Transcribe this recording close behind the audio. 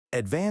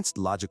Advanced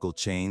logical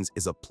chains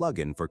is a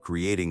plugin for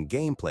creating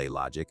gameplay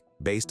logic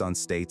based on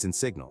states and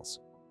signals.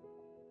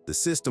 The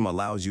system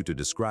allows you to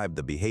describe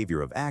the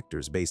behavior of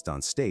actors based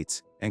on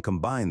states and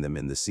combine them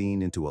in the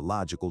scene into a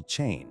logical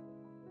chain.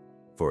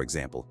 For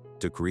example,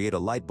 to create a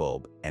light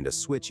bulb and a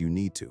switch, you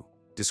need to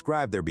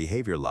describe their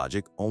behavior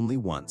logic only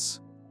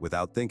once,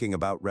 without thinking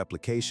about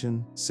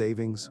replication,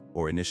 savings,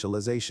 or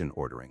initialization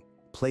ordering.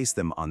 Place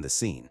them on the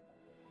scene.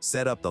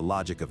 Set up the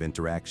logic of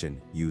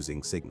interaction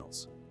using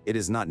signals. It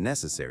is not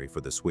necessary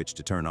for the switch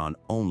to turn on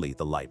only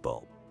the light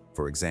bulb.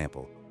 For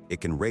example,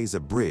 it can raise a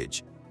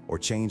bridge or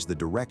change the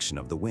direction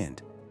of the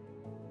wind.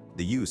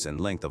 The use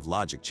and length of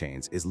logic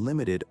chains is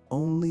limited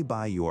only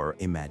by your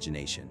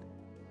imagination.